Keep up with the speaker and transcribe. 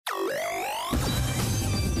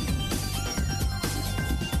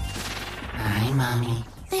Hi, Mommy.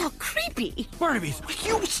 They are creepy. Barnaby's, will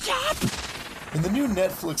you stop? In the new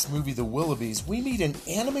Netflix movie The Willoughbys, we meet an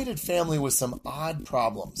animated family with some odd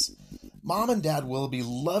problems. Mom and Dad Willoughby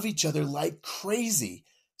love each other like crazy.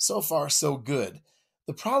 So far, so good.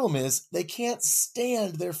 The problem is they can't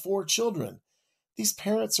stand their 4 children. These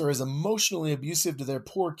parents are as emotionally abusive to their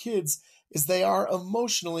poor kids as they are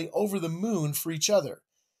emotionally over the moon for each other.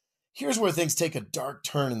 Here's where things take a dark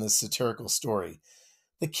turn in this satirical story.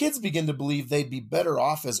 The kids begin to believe they'd be better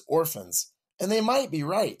off as orphans, and they might be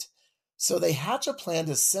right. So they hatch a plan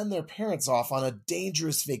to send their parents off on a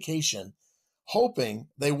dangerous vacation, hoping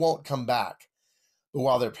they won't come back. But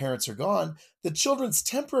while their parents are gone, the children's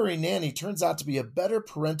temporary nanny turns out to be a better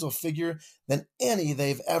parental figure than any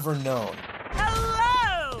they've ever known.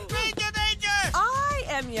 Hello! Danger, danger! I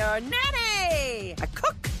am your nanny! I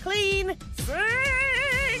cook, clean,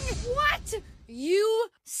 sing! What? You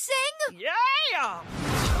sing? Yeah!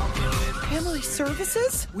 Family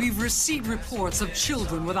services? We've received reports of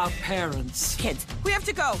children without parents. Kids, we have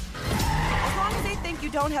to go. As long as they think you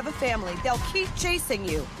don't have a family, they'll keep chasing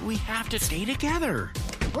you. We have to stay together.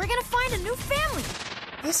 We're gonna find a new family.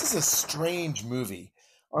 This is a strange movie.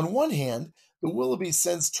 On one hand, the Willoughbys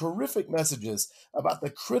sends terrific messages about the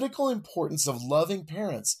critical importance of loving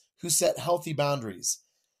parents who set healthy boundaries.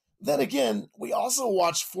 Then again, we also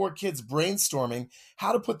watch 4 kids brainstorming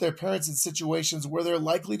how to put their parents in situations where they're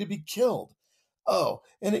likely to be killed. Oh,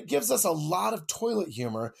 and it gives us a lot of toilet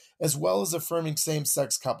humor as well as affirming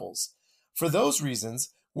same-sex couples. For those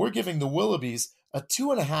reasons, we're giving the Willoughbys a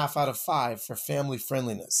 2.5 out of 5 for family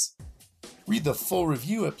friendliness. Read the full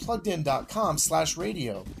review at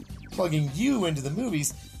pluggedin.com/radio. Plugging you into the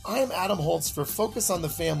movies, I'm Adam Holtz for Focus on the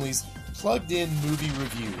Family's Plugged In Movie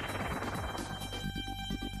Review.